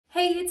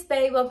it's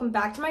Faye. Welcome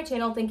back to my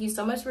channel. Thank you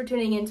so much for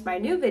tuning into my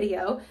new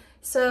video.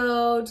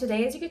 So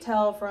today, as you could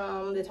tell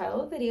from the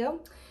title of the video,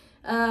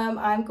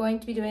 I'm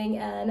going to be doing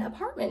an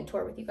apartment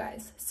tour with you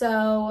guys.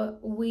 So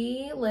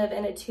we live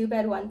in a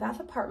 2-bed, 1-bath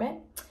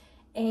apartment,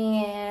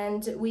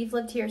 and we've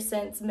lived here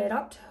since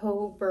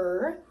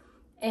mid-October.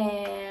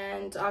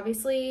 And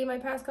obviously my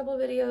past couple of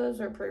videos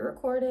are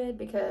pre-recorded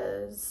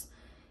because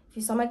if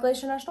you saw my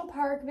Glacier National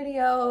Park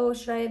video,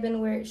 should I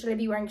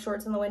be wearing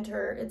shorts in the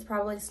winter? It's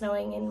probably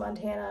snowing in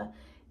Montana.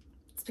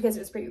 It's because it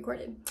was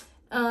pre-recorded.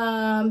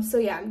 So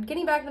yeah, I'm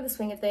getting back into the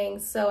swing of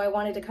things. So I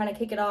wanted to kind of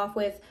kick it off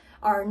with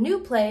our new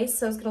place.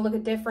 So it's gonna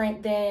look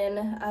different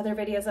than other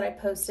videos that I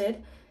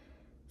posted.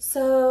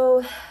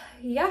 So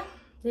yeah,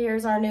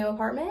 here's our new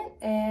apartment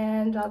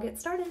and I'll get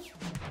started.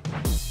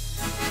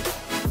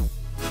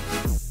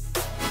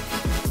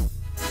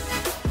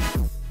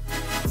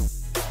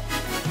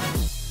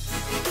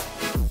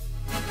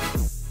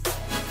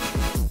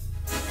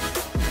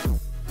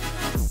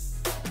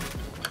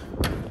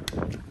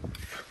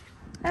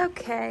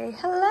 Okay,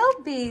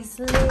 hello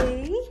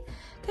Beasley.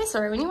 Okay,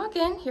 sorry, when you walk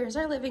in, here's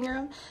our living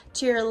room.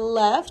 To your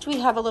left, we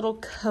have a little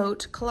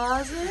coat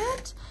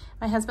closet.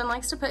 My husband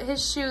likes to put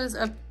his shoes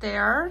up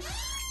there,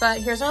 but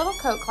here's our little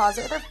coat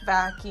closet with our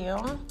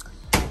vacuum.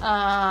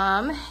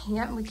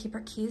 Yeah, we keep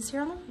our keys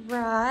here on the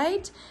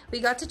right.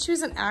 We got to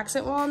choose an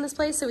accent wall in this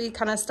place, so we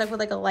kind of stuck with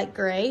like a light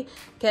gray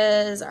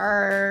because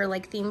our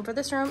like theme for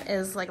this room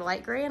is like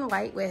light gray and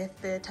white with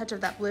the touch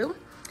of that blue.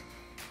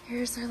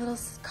 Here's our little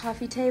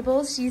coffee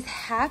table. She's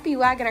happy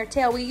wagging her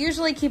tail. We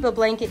usually keep a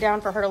blanket down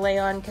for her to lay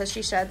on because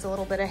she sheds a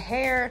little bit of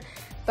hair,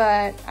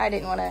 but I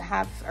didn't want to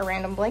have a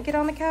random blanket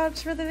on the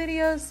couch for the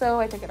video,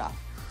 so I took it off.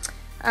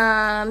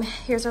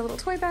 Here's our little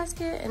toy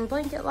basket and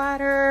blanket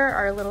ladder,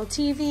 our little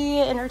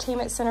TV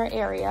entertainment center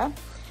area,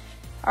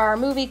 our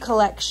movie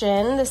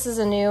collection. This is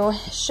a new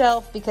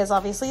shelf because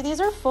obviously these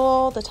are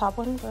full. The top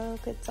one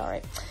broke, it's all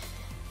right.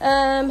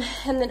 And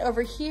then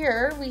over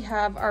here we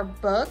have our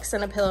books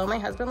and a pillow my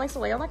husband likes to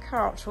lay on the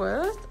couch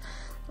with.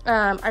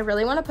 I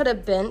really want to put a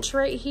bench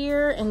right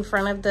here in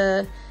front of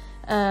the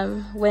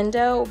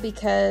window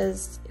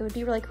because it would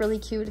be like really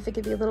cute if it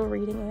could be a little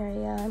reading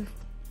area.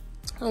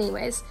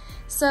 Anyways,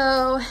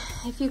 so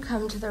if you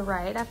come to the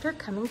right after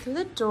coming through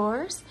the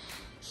doors,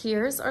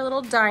 here's our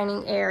little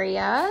dining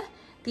area.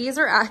 These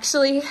are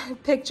actually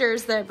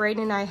pictures that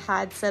Brayden and I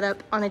had set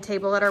up on a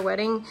table at our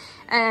wedding.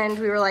 And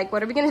we were like,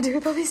 what are we gonna do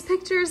with all these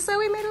pictures? So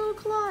we made a little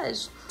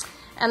collage.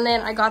 And then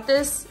I got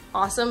this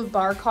awesome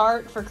bar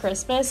cart for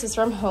Christmas. It's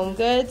from Home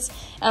Goods.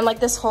 And like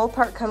this whole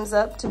part comes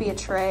up to be a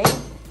tray.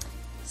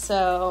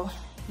 So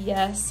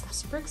yes, I'm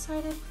super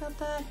excited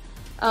about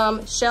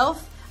that.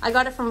 Shelf, I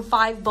got it from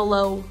Five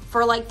Below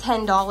for like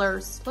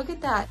 $10. Look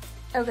at that.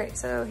 Okay,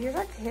 so here's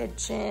our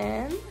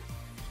kitchen.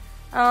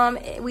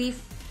 We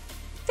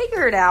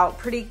figured out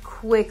pretty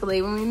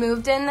quickly when we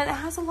moved in that it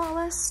has a lot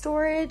less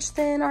storage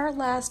than our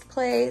last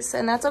place,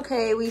 and that's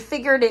okay. We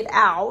figured it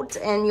out,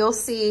 and you'll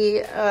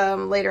see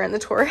later in the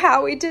tour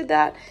how we did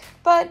that,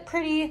 but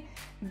pretty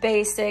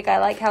basic. I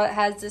like how it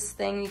has this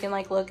thing you can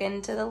like look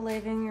into the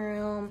living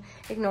room.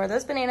 Ignore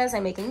those bananas,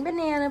 I'm making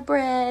banana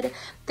bread.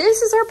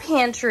 This is our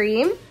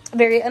pantry,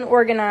 very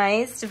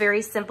unorganized,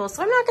 very simple,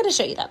 so I'm not going to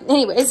show you that.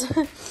 Anyways,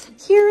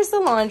 here's the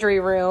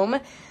laundry room.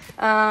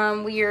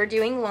 We are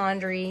doing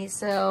laundry,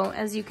 so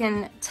as you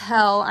can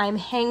tell, I'm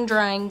hang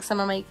drying some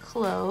of my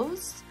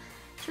clothes.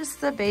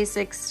 Just the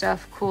basic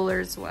stuff,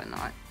 coolers,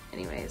 whatnot.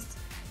 Anyways,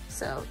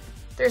 so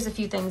there's a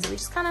few things we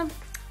just kind of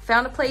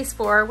found a place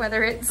for,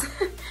 whether it's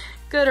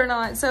good or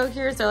not. So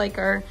here's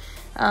our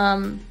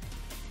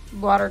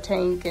water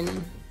tank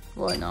and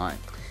whatnot.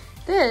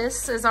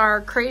 This is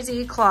our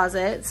crazy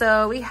closet.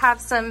 So we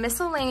have some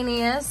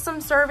miscellaneous,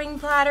 some serving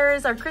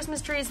platters, our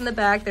Christmas trees in the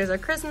back. There's our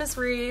Christmas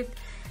wreath.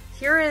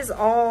 Here is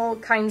all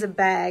kinds of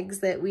bags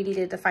that we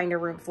needed to find a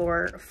room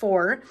for.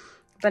 A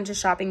bunch of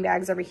shopping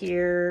bags over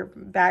here,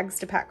 bags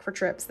to pack for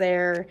trips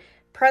there,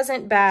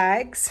 present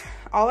bags,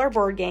 all our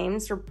board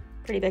games. We're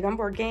pretty big on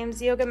board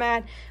games, yoga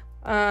mat,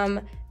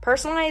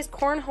 personalized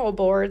cornhole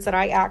boards that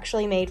I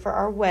actually made for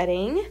our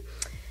wedding.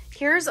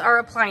 Here's our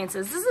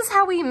appliances. This is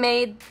how we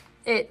made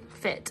it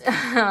fit.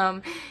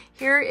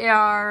 Here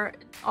are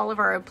all of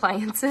our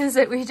appliances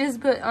that we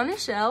just put on a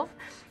shelf.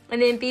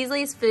 And then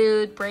Beasley's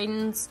food,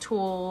 Brayden's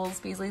tools,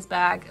 Beasley's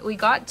bag. We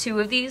got 2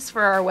 of these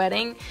for our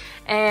wedding,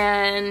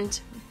 and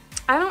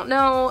I don't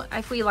know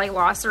if we like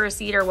lost the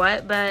receipt or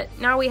what, but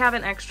now we have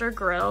an extra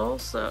grill,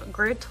 so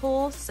grid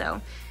tool,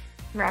 so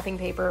wrapping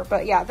paper.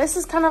 But yeah, this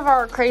is kind of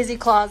our crazy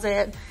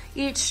closet.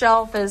 Each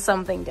shelf is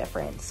something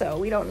different, so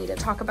we don't need to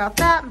talk about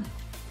that.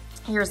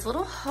 Here's a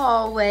little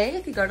hallway.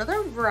 If you go to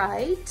the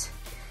right,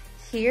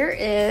 here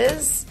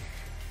is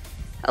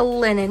a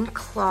linen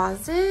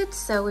closet.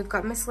 So we've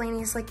got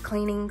miscellaneous like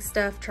cleaning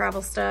stuff,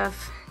 travel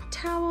stuff,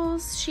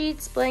 towels,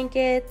 sheets,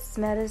 blankets,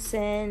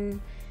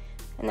 medicine,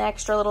 an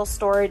extra little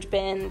storage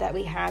bin that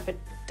we have but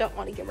don't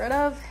want to get rid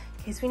of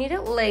in case we need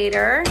it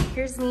later.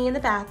 Here's me in the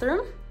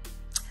bathroom.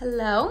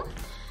 Hello.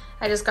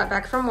 I just got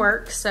back from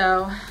work,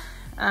 so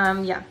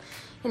yeah.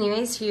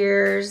 Anyways,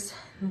 here's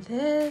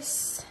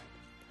this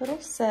little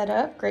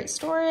setup, great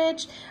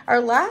storage. Our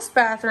last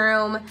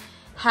bathroom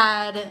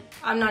had,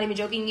 I'm not even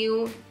joking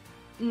you,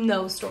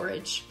 no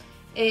storage.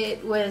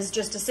 It was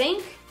just a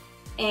sink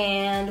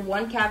and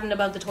one cabinet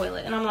above the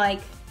toilet. And I'm like,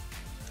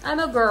 I'm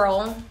a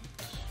girl.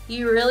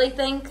 You really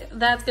think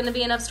that's gonna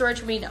be enough storage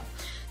for me? No.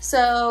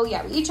 So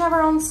yeah, we each have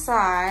our own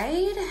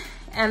side.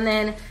 And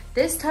then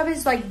this tub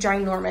is like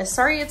ginormous.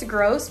 Sorry it's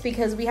gross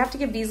because we have to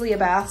give Beasley a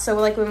bath. So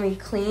like when we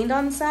cleaned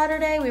on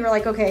Saturday, we were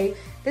like, okay,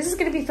 this is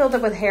gonna be filled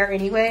up with hair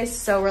anyways.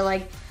 So we're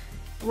like,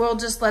 we'll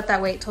just let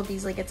that wait till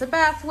Beasley gets a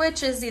bath,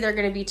 which is either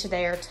gonna be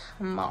today or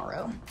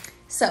tomorrow.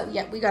 So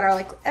yeah, we got our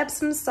like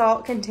Epsom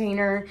salt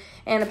container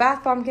and a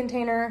bath bomb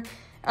container.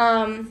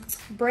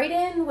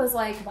 Brayden was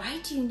like, why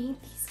do you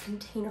need these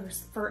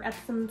containers for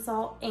Epsom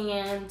salt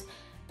and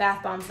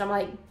bath bombs? And I'm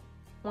like,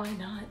 why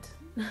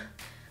not?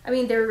 I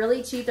mean, they're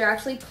really cheap. They're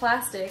actually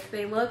plastic.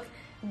 They look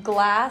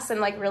glass and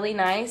like really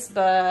nice,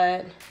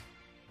 but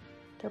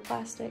they're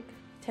plastic.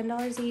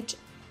 $10 each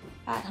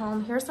at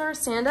home. Here's our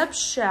stand-up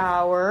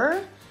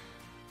shower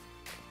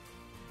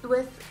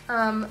with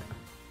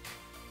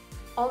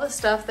all the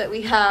stuff that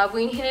we have.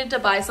 We needed to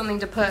buy something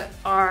to put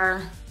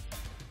our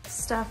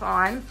stuff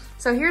on.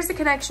 So here's the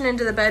connection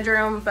into the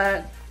bedroom,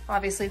 but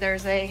obviously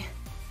there's a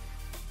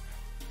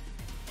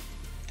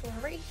door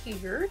right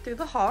here through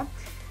the hall.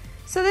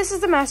 So this is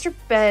the master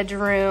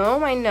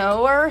bedroom. I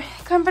know our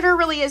comforter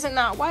really isn't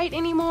that white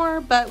anymore,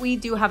 but we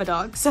do have a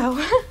dog,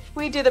 so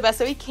we do the best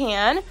that we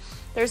can.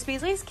 There's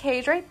Beasley's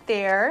cage right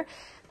there.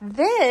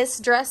 This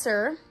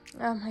dresser,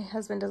 my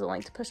husband doesn't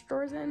like to push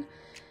drawers in.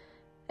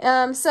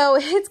 So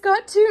it's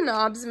got 2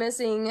 knobs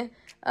missing.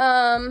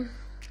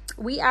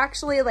 We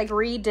actually like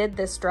redid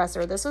this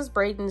dresser. This was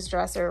Brayden's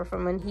dresser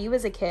from when he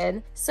was a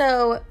kid.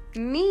 So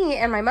me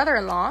and my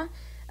mother-in-law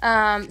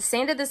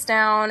sanded this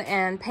down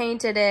and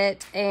painted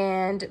it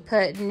and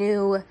put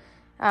new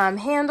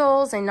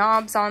handles and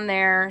knobs on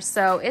there.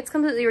 So it's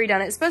completely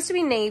redone. It's supposed to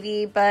be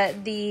navy,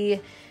 but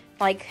the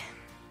like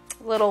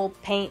little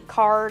paint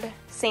card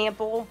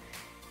sample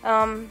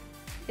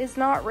is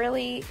not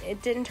really,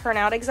 it didn't turn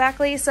out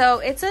exactly. So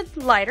it's a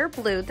lighter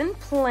blue than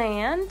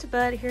planned,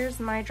 but here's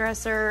my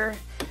dresser.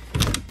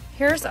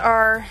 Here's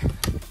our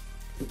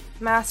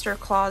master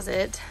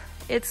closet.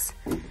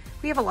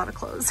 We have a lot of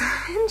clothes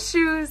and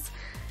shoes.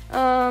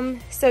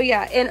 So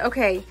yeah, and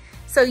okay,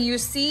 so you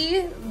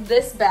see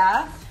this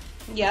bath,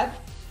 yep,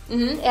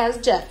 it has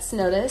jets,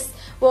 notice.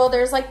 Well,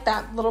 there's like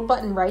that little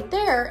button right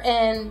there,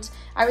 and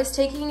I was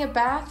taking a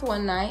bath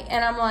one night,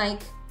 and I'm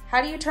like,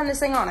 how do you turn this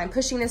thing on? I'm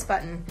pushing this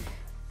button.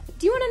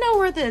 Do you want to know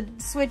where the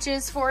switch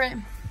is for it?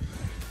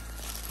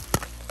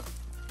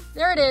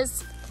 There it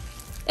is,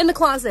 in the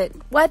closet.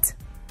 What?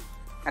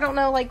 I don't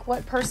know like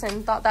what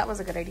person thought that was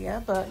a good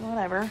idea, but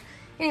whatever.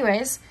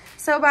 Anyways,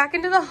 so back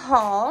into the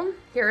hall.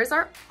 Here is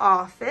our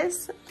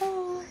office.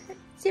 Oh,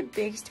 it's a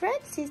big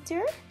stretch,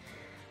 sister.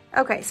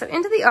 Okay, so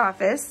into the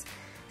office.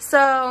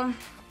 So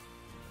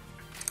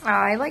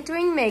I like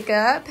doing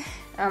makeup.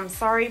 I'm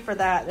sorry for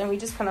that. And we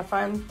just kind of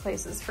find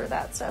places for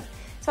that stuff.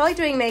 So I like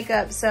doing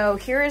makeup. So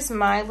here is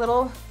my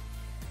little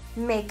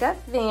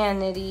makeup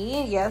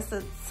vanity. Yes,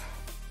 it's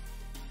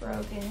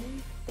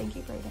broken. Thank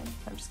you, Brayden.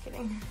 I'm just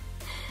kidding.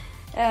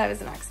 It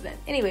was an accident.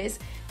 Anyways,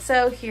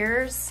 so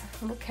here's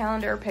little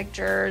calendar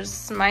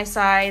pictures. My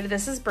side,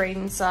 this is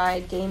Brayden's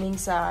side, gaming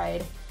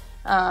side,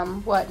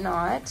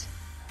 whatnot.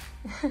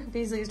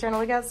 Beasley's trying to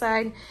look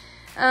outside.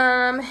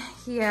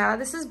 Yeah,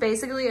 this is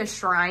basically a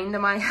shrine to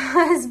my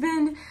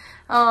husband.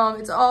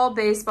 It's all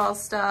baseball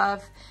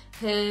stuff.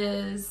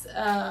 His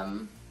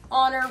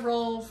honor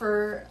roll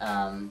for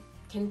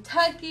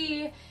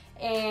Kentucky,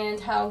 and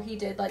how he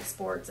did like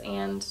sports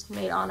and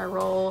made honor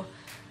roll.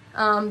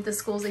 The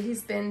schools that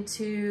he's been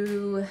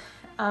to.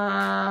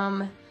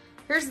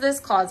 Here's this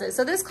closet.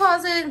 So this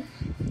closet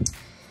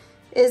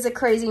is a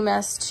crazy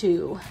mess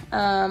too.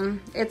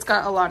 It's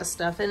got a lot of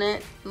stuff in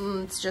it.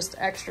 It's just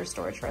extra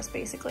storage for us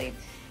basically.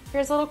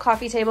 Here's a little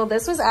coffee table.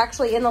 This was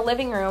actually in the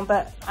living room,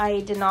 but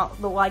I did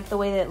not like the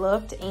way that it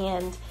looked,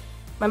 and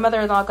my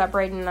mother-in-law got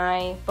Brayden and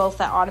I both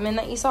that ottoman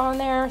that you saw in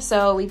there,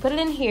 so we put it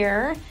in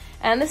here.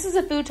 And this is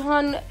a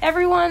futon.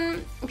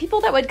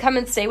 People that would come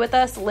and stay with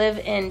us live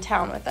in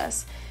town with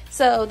us.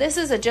 So this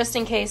is a just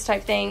in case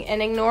type thing,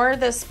 and ignore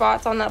the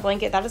spots on that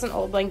blanket. That is an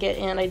old blanket,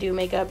 and I do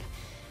makeup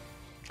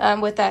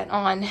with that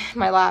on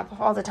my lap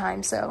all the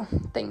time, so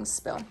things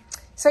spill.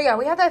 So yeah,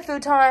 we have that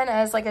futon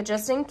as like a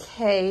just in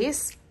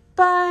case,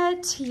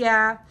 but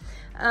yeah,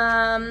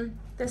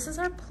 this is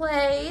our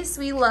place.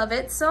 We love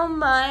it so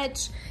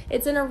much.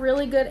 It's in a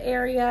really good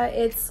area.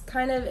 It's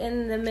kind of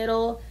in the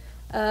middle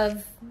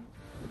of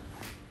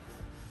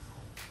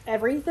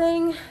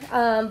everything,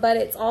 but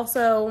it's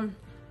also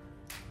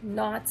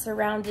not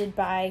surrounded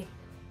by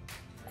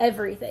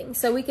everything.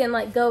 So we can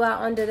like go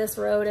out onto this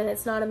road, and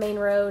it's not a main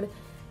road.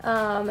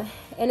 And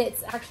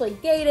it's actually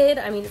gated.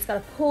 I mean, it's got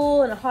a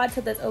pool and a hot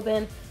tub that's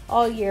open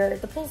all year.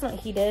 The pool's not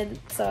heated,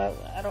 so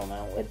I don't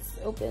know. It's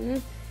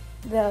open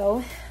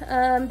though.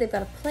 They've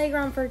got a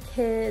playground for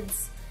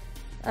kids.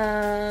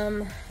 I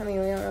mean,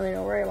 we don't really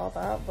know worry about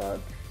that, but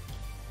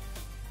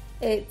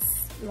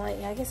it's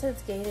like, I guess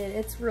it's gated.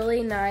 It's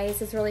really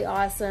nice. It's really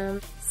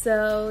awesome.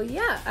 So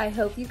yeah, I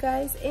hope you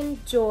guys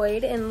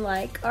enjoyed and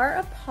like our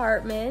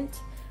apartment.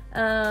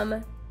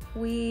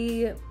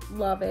 We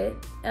love it.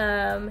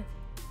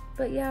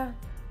 But yeah.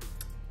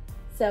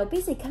 So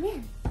BC, come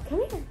here.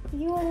 Come here.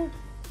 You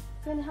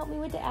wanna help me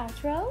with the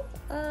outro?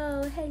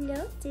 Oh,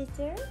 hello,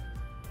 sister.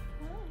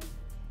 Hi.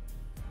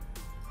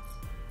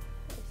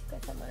 She's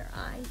got something on her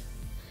eye.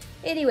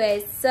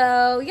 Anyways,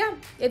 so yeah,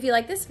 if you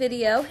like this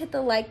video, hit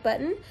the like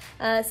button,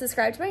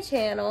 subscribe to my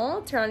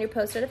channel, turn on your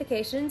post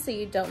notifications so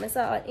you don't miss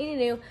out on any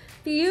new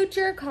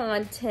future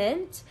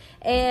content,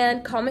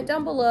 and comment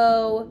down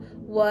below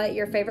what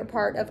your favorite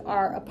part of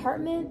our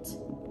apartment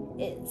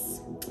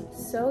is.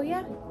 So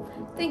yeah,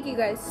 thank you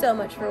guys so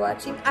much for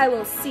watching. I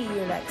will see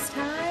you next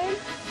time.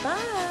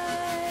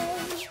 Bye.